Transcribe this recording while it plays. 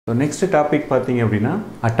So next topic பார்த்தீங்க அப்படினா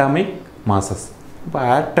atomic masses. இப்போ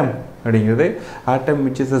atom அப்படிங்கிறது atom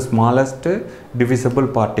which is the smallest divisible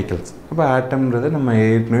particles. இப்போ atomங்கிறது நம்ம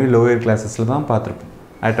ஏற்கனவே lower classesல தான் பார்த்திருப்போம்.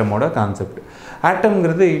 Atomோட concept.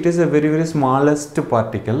 Atomங்கிறது it is a very smallest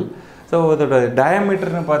particle. So அதோட diameter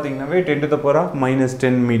னு பாத்தீங்கன்னாவே 10 to the power of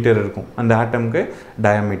 -10 metre இருக்கும். அந்த atomக்கு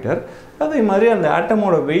diameter. அதே மாதிரி அந்த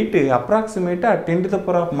atomோட weight approximate 10 to the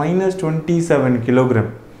power of -27 kg.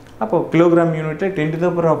 அப்போ kilogram unit 10 to the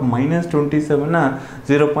power of -27 னா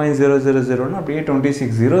 0.000 னா அப்படியே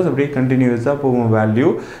 26 zeros அப்படியே கண்டினியூஸா போகும் value.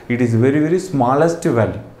 It is very smallest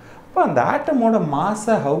value. அப்போ அந்த atomோட mass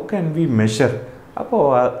how can we measure? அப்போ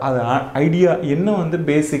அது ஐடியா என்ன வந்து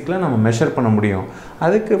பேசிக்கலா நம்ம மெஷர் பண்ண முடியும்.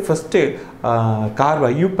 அதுக்கு ஃபர்ஸ்ட்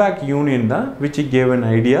IUPAC யூனியன் தான் which gave an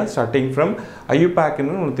idea starting from IUPAC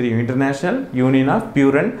ன்னு உங்களுக்கு தெரியும், International Union of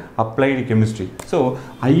Pure and Applied Chemistry. So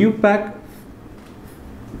IUPAC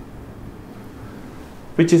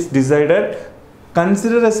which is decided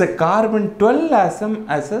consider as a carbon 12 atom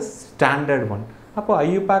as a standard one. அப்போ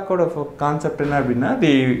IUPAC ஓட concept என்ன அப்படின்னா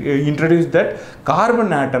they introduced that carbon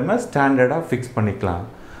atom ஸ்டாண்டர்டா fix பண்ணிக்கலாம்.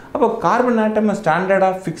 அப்போ carbon atom ஸ்டாண்டர்டா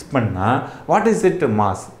fix பண்ணா what is it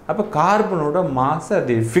mass? அப்போ கார்பனோட mass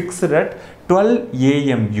அது fixed at 12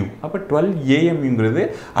 AMU. அப்போ 12 AMUங்கிறது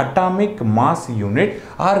atomic mass unit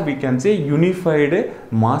or we can say unified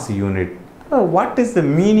mass unit. What is the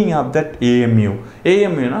meaning of that AMU?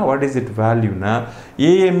 AMU na what is it value na?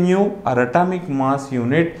 AMU or atomic mass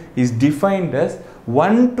unit is defined as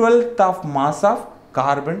 1/12 of mass of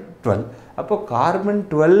carbon 12. அப்போ carbon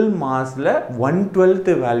 12 massல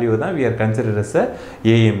 1/12 value தான் we are considered as a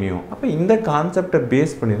AMU. அப்போ இந்த கான்செப்டை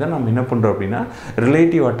base பண்ணி தான் நம்ம என்ன பண்றோம் அப்படின்னா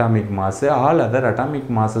relative atomic mass all other atomic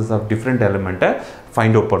masses of different element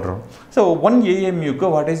find out பண்றோம். So 1 AMU க்கு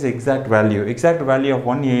what is exact value? Exact value of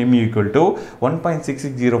 1 AMU equal to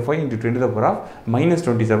 1.6605 into 10 to the power of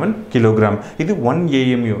 -27 kg. இது 1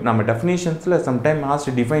 AMU. நம்ம definitionsல sometime asked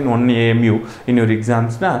to define 1 AMU in your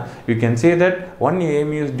exams na you can say that 1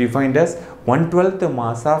 AMU is defined as 1/12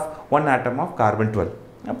 mass of one atom of carbon 12.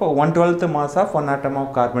 அப்போ 1/12 mass of one atom of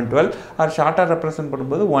carbon 12 or shorter represent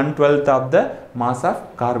பண்ணும்போது 1/12 of the mass of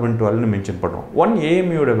carbon 12 னு mention பண்றோம். 1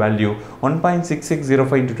 AMU ஓட value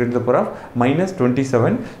 1.6605 into 10 to the power of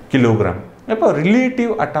 -27 kg. அப்போ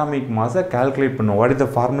relative atomic mass calculate பண்ணுவோம். What is the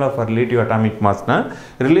formula for relative atomic mass னா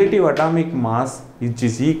relative atomic mass which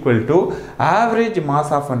is equal to average mass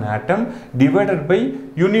of an atom divided by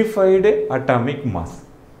unified atomic mass.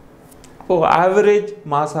 So average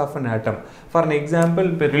mass of an atom. For an example,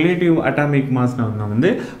 relative atomic mass na வந்து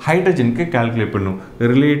hydrogen க்கு calculate பண்ணும்.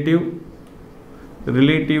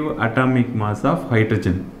 relative atomic mass of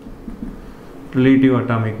hydrogen. Relative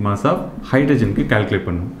atomic mass of hydrogen க்கு calculate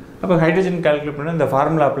பண்ணும். அப்ப hydrogen calculate பண்ணா இந்த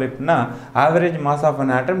formula apply பண்ணா average mass of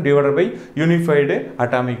an atom divided by unified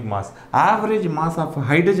atomic mass. Average mass of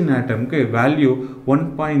hydrogen atom க்கு value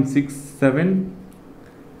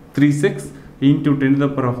 1.6736 into 10 to the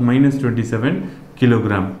power of -27 kg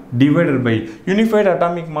divided by unified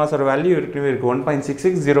atomic mass or value இருக்கு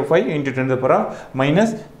 1.6605 into 10 to the power of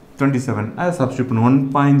 -27. அதை substitute பண்ணு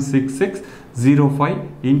 1.6605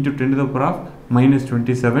 into 10 to the power of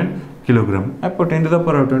 -27 kg. அப்போ 10 to the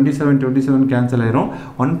power of 27 cancel ஆயிரும்.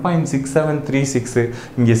 1.6736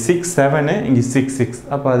 இங்க 67 இங்க 66.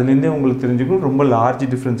 அப்ப அதுல இருந்தே உங்களுக்கு தெரிஞ்சுக்கும் ரொம்ப லார்ஜ்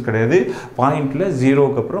டிஃபரன்ஸ் கிடையாது. பாயிண்ட்ல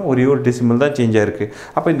 0க்கு அப்புறம் ஒரே ஒரு டெசிமல் தான் சேஞ்ச் ஆயிருக்கு.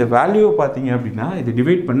 அப்ப இந்த வேல்யூ பாத்தீங்க அப்படினா இது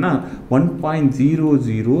டிவைட் பண்ணா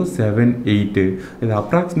 1.0078. இது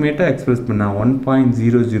அப்ராக்ஸிமேட்டா எக்ஸ்பிரஸ் பண்ணா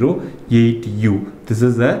 1.008U. This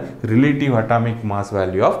is the relative atomic mass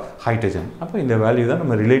value of hydrogen. அப்ப இந்த வேல்யூ தான்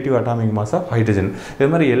நம்ம relative atomic mass of hydrogen. இதே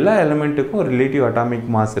மாதிரி எல்லா எலிமெண்ட்டுக்கும் relative atomic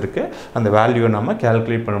mass இருக்கு. அந்த வேல்யூவை நம்ம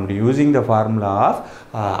கால்குலேட் பண்ண முடியும் using the formula of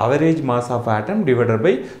average mass of atom divided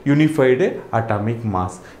by unified atomic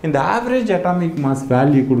mass. இந்த average atomic mass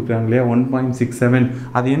value கொடுக்குறாங்க இல்லையா 1.67,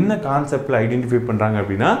 அது என்ன கான்செப்ட்ல ஐடென்டிஃபை பண்றாங்க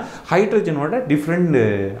அப்படின்னா ஹைட்ரஜனோட டிஃபரெண்ட்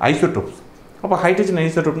ஐசோடோப்ஸ். அப்போ ஹைட்ரஜன்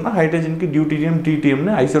ஐசோடோப்னா ஹைட்ரஜனுக்கு டியூட்டீரியம்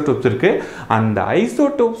ட்ரீட்டியம்னு ஐசோடோப்ஸ் இருக்கு. அந்த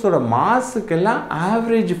ஐசோடோப்ஸோட மாஸுக்கெல்லாம்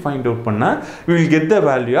ஆவரேஜ் ஃபைண்ட் அவுட் பண்ணா we will get the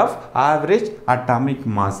value of average atomic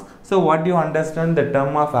mass. So what do you understand the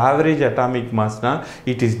term of average atomic mass na?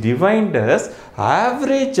 It is defined as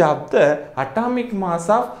average of the atomic mass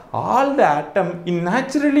of all the atom in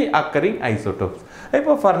naturally occurring isotopes.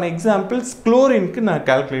 இப்போ for an example chlorine க்கு நான்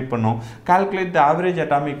calculate பண்ணோம். Calculate the average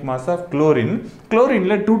atomic mass of chlorine.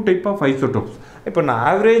 Chlorineல two type of isotopes. இப்போ நான்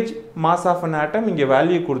average mass of an atom இங்க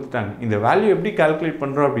value கொடுத்துட்டாங்க. இந்த value எப்படி கால்குலேட்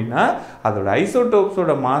பண்றோம் அப்படின்னா அதோட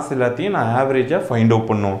ஐசோடோப்ஸோட மாஸ் எல்லாத்தையும் நான் ஆவரேஜா ஃபைண்ட் அவுட்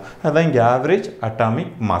பண்ணுவோம். அதான் இங்க average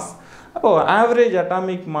atomic mass. அப்போ average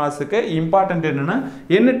atomic massக்கு இம்பார்ட்டன்ட் என்னன்னா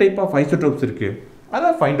என்ன டைப் ஆஃப் ஐசோடோப்ஸ் இருக்கு? அதை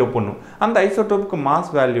ஃபைண்ட் அவுட் பண்ணும். அந்த ஐசோடோப்புக்கு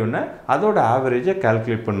மாஸ் வேல்யூன்னு அதோட ஆவரேஜை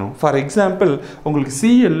கால்குலேட் பண்ணும். ஃபார் எக்ஸாம்பிள் உங்களுக்கு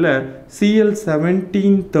சிஎல்ல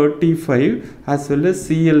Cl1735 as well as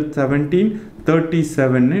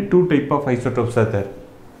Cl1737 2 type of isotopes are there.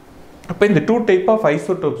 அப்போ இந்த 2 type of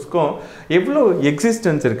isotopesக்கும் எவ்வளோ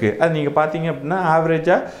எக்ஸிஸ்டன்ஸ் இருக்குது அது நீங்கள் பார்த்தீங்க அப்படின்னா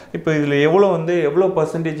ஆவரேஜாக இப்போ இதில் எவ்வளோ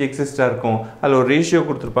பர்சன்டேஜ் எக்ஸிஸ்டாக இருக்கும் அதில் ஒரு ரேஷியோ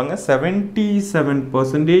கொடுத்துருப்பாங்க.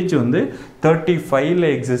 77% வந்து 35ல்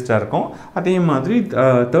எக்ஸிஸ்டாக இருக்கும். அதே மாதிரி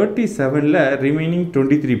 37ல் ரிமைனிங்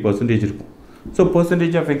 23% இருக்கும். So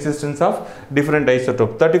percentage of existence of different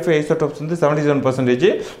isotopes 35 isotopes வந்து 77%,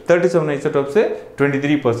 37 isotopes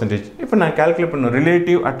 23%. இப்போ நான் கால்குலேட் பண்ணோம்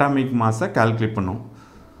ரிலேட்டிவ் அட்டாமிக் மாஸை கால்குலேட் பண்ணோம்.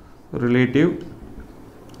 Relative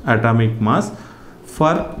atomic mass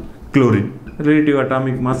for chlorine. Relative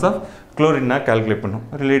atomic mass of chlorine na calculate பண்ணும்.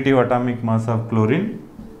 Relative atomic mass of chlorine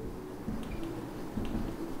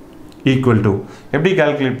equal to எப்படி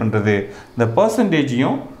calculate பண்றது? The percentage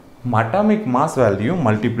யும் atomic mass value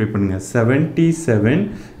multiply பண்ணுங்க. 77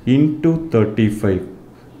 into 35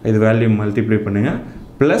 இது value multiply பண்ணுங்க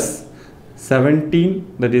plus 17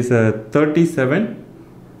 that is 37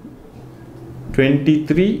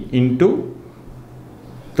 23 into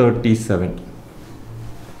 37.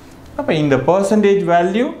 அப்போ இந்த percentage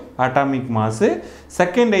value atomic mass,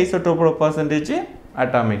 second isotope percentage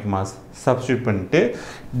atomic mass substitute பண்ணிட்டு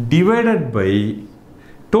divided by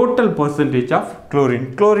total percentage of chlorine.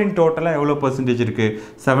 Chlorine total எவ்வளோ percentage இருக்கு?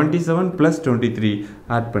 77 plus 23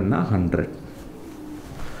 add பண்ணா 100.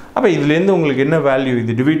 அப்போ இதுலேருந்து உங்களுக்கு என்ன வேல்யூ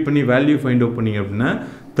இது டிவைட் பண்ணி வேல்யூ ஃபைண்ட் அவுட் பண்ணிங்க அப்படின்னா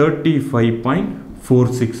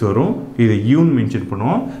 35.46 வரும். இதை யூன்னு மென்ஷன்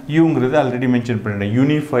பண்ணுவோம். யூங்கிறது ஆல்ரெடி மென்ஷன் பண்ணிட்டேன்,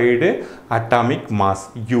 யூனிஃபைடு அட்டாமிக் மாஸ்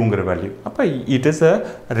யூங்கிற வேல்யூ. அப்போ it is a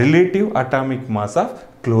relative atomic mass of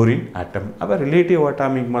chlorine atom. அப்போ relative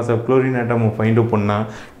atomic mass of chlorine atom find out பண்ணால்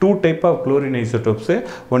 2 type of chlorine isotopes,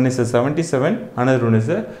 one is a 77, another one is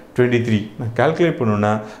a 23. நான் calculate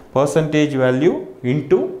பண்ணணும்னா percentage value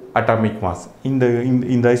into atomic mass.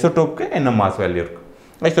 இந்த ஐசோடோப்புக்கு என்ன mass value இருக்குது?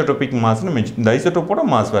 Isotopic மாஸ்னு mention, இந்த ஐசோடோப்போட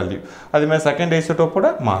mass value, அதுமாதிரி second ஐசோடோப்போட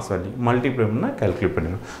mass value multiply பண்ணால் calculate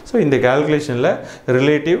பண்ணிடணும். ஸோ இந்த கால்குலேஷனில்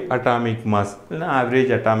ரிலேட்டிவ் அட்டாமிக் மாஸ் இல்லைனா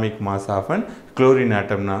average atomic mass of and chlorine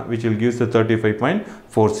atomனா which will gives the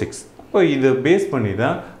 35.46. இப்போ இது பேஸ் பண்ணி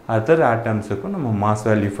தான் அதர் ஆட்டம்ஸுக்கும் நம்ம மாஸ்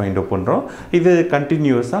வேல்யூ ஃபைண்ட் அவுட் பண்ணுறோம். இது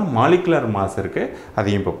கண்டினியூஸாக மாலிகுலர் மாஸ் இருக்குது,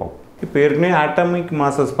 அதையும் பார்ப்போம். இப்போ ஏற்கனவே ஆட்டமிக்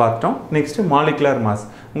மாஸஸ் பார்த்தோம். Next molecular mass.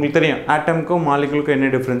 உங்களுக்கு தெரியும் ஆட்டம்க்கும் மாலிகுலுக்கும் என்ன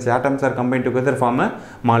difference? Atoms R combine together form a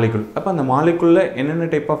molecule. அப்போ அந்த மாலிகுலில் என்னென்ன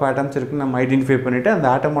டைப் ஆஃப் ஆட்டம்ஸ் இருக்குன்னு நம்ம ஐடென்டிஃபை பண்ணிவிட்டு அந்த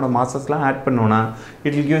ஆட்டமோட மாசஸ்லாம் ஆட் பண்ணோன்னா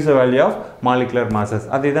it will gives a value of molecular masses.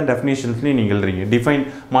 அதே தான் டெஃபினேஷன்ஸ்லேயும் நீங்கள் எழுதுறீங்க. டிஃபைன்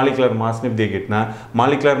மாலிகுலர் மாஸ்னு இப்படி கேட்னா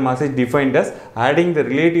molecular mass is defined as adding the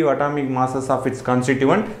relative atomic masses of it's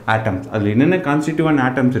constituent atoms. அதில் என்னென்ன கான்ஸ்டிடியூவன்ட்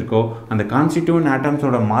ஆட்டம்ஸ் இருக்கோ அந்த கான்ஸ்டிடியூவன்ட்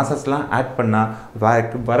ஆட்டம்ஸோட மாசஸ்லாம் ஆட் பண்ணால்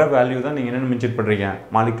வர வேல்யூ தான் நீங்கள் என்னென்ன மென்ஷன் பண்ணுறீங்க?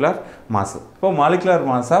 Molecular mass. இப்போ மாலிகுலர்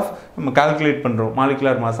மாஸ் ஆஃப் நம்ம கால்குலேட் பண்ணுறோம்.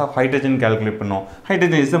 Molecular mass of hydrogen calculate பண்ணோம்.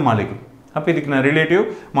 Hydrogen is the molecule. அப்போ இதுக்கு நான் ரிலேட்டிவ்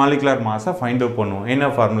மாலிகுலர் மாஸை ஃபைண்ட் அவுட் பண்ணுவோம். என்ன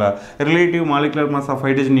formula? Relative molecular mass of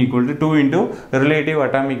hydrogen equal to 2 into relative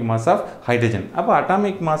atomic mass of hydrogen. அப்போ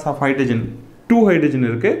atomic mass of hydrogen 2 hydrogen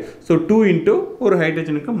இருக்குது. So 2 into ஒரு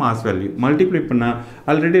ஹைட்ரஜனுக்கு mass value multiply பண்ணால்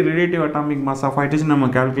already relative atomic mass of hydrogen நம்ம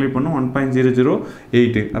calculate பண்ணோம்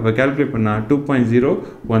 1.008. அப்போ calculate பண்ணால்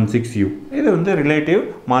 2.016 U. இது வந்து relative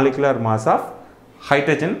molecular mass of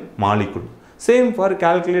hydrogen molecule. Same for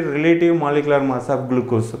calculate relative molecular mass of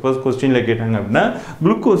glucose. Suppose கொஸ்டினில் கேட்டாங்க அப்படின்னா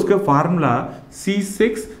குளுக்கோஸ்க்கு ஃபார்முலா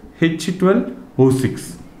C6H12O6.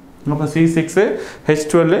 அப்போ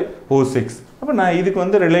C6H12O6. அப்போ நான் இதுக்கு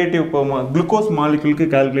வந்து ரிலேட்டிவ் குளுக்கோஸ் மாலிகுலுக்கு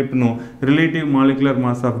கால்குலேட் பண்ணுவோம். Relative molecular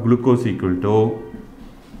mass of glucose equal to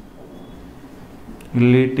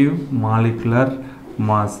relative molecular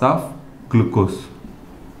mass of glucose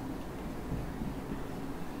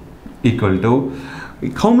equal to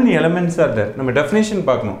how many elements are there? நம்ம definition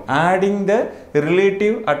பார்க்கணும். adding the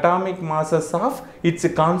relative atomic masses of its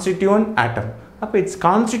constituent atom. அப்போ its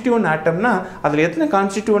constituent atomனா அதில் எத்தனை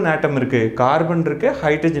constituent atom இருக்குது? Carbon இருக்குது,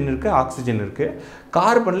 hydrogen இருக்குது, oxygen இருக்குது.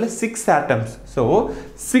 கார்பனில் 6 atoms. so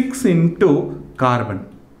 6 into carbon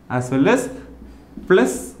as well as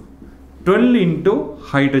plus 12 into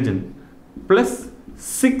hydrogen plus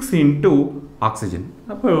 6 into oxygen.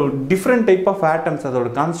 அப்போ டிஃப்ரெண்ட் டைப் ஆஃப் ஆட்டம்ஸ் அதோட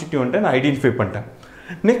கான்ஸ்டிடியூவண்ட்டை நான் ஐடென்டிஃபை பண்ணிட்டேன்.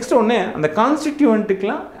 நெக்ஸ்ட் ஒன்று அந்த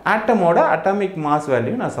கான்ஸ்டிடியூவண்ட்டுக்கெலாம் ஆட்டமோட அட்டாமிக் மாஸ்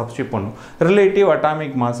வேல்யூ நான் சப்ஸ்டியூட் பண்ணும். Relative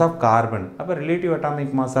atomic mass of carbon. அப்போ relative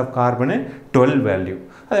atomic mass of carbon 12 value.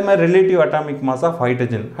 அதே மாதிரி relative atomic mass of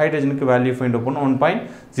hydrogen. ஹைட்ரஜனுக்கு value find பண்ணும்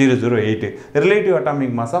 1.008. Relative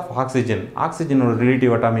atomic mass of oxygen. ஆக்சிஜனோட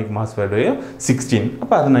relative atomic mass value 16.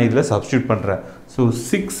 அப்போ அதை நான் இதில் சப்ஸ்டியூட் பண்ணுறேன். So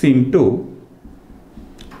 6 into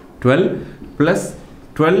 12 plus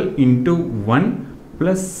 12 into 1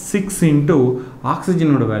 plus 6 into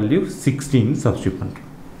oxygen value 16 substitute.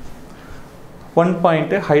 1 point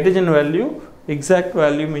hydrogen value exact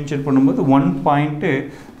value mention பண்ணும்போது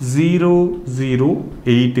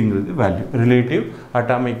 1.008 value relative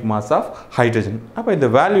atomic mass of hydrogen. அப்போ இந்த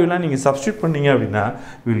வேல்யூலாம் நீங்கள் substitute பண்ணீங்க அப்படின்னா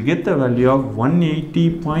you will get the value of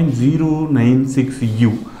 180.096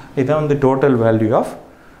 U. இதான் வந்து total value of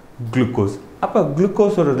glucose. அப்போ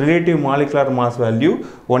குளுக்கோஸோட relative molecular mass value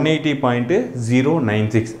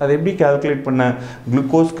 180.096. அதை எப்படி கால்குலேட் பண்ண?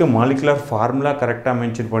 குளுக்கோஸ்க்கு மாலிகுலர் ஃபார்முலா கரெக்டாக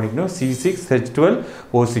மென்ஷன் பண்ணிக்கணும்.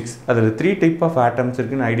 C6H12O6. அதில் 3 டைப் ஆஃப் ஆட்டம்ஸ்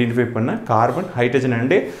இருக்குன்னு ஐடென்டிஃபை பண்ண. Carbon, hydrogen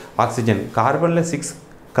and oxygen. கார்பனில் 6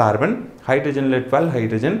 carbon, ஹைட்ரஜனில் 12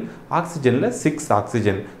 hydrogen, ஆக்சிஜனில் 6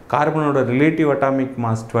 oxygen. கார்பனோட relative atomic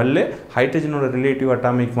mass 12, ஹைட்ரஜனோட relative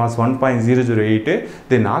atomic mass 1.008,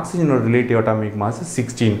 then oxygenோட relative atomic mass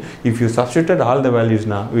 16. If you substituted all the values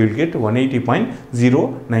now, we will get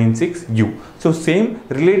 180.096 U. So same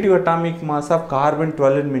relative atomic mass of carbon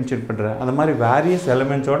 12 mention பண்றேன். அந்த மாதிரி various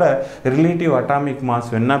elements-ஓட relative atomic mass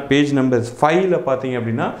வேணா page number 5ல பார்த்தீங்க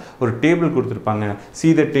அப்படின்னா ஒரு table கொடுத்துருப்பாங்க.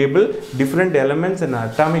 See the table, different elements and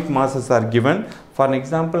atomic masses are given. For an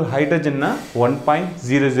example, hydrogen na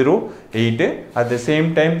 1.008, at the same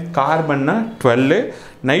time carbon na 12,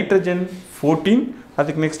 nitrogen 14,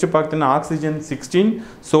 aduk next paakthana oxygen 16,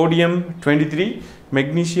 sodium 23,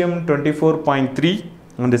 magnesium 24.3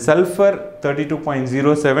 and sulfur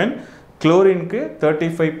 32.07, chlorine ku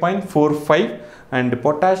 35.45 and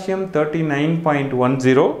potassium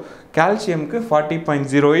 39.10, calcium ku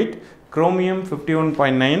 40.08, chromium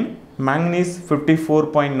 51.9, manganese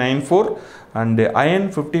 54.94 and iron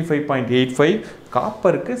 55.85,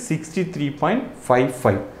 copper க்கு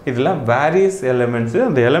 63.55. இதெல்லாம் various elements,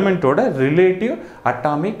 அந்த elementோட relative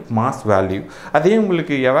atomic mass value. அதே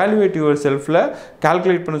உங்களுக்கு evaluate yourselfல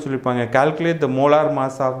calculate பண்ண சொல்லிருப்பாங்க. Calculate the molar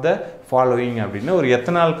mass of the following அப்படின்னா ஒரு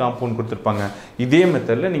ethanol compound கொடுத்துருப்பாங்க. இதே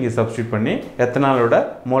மெத்தடில் நீங்கள் சப்ஸ்டியூட் பண்ணி எத்தனாலோட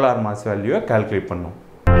molar mass value calculate பண்ணணும்.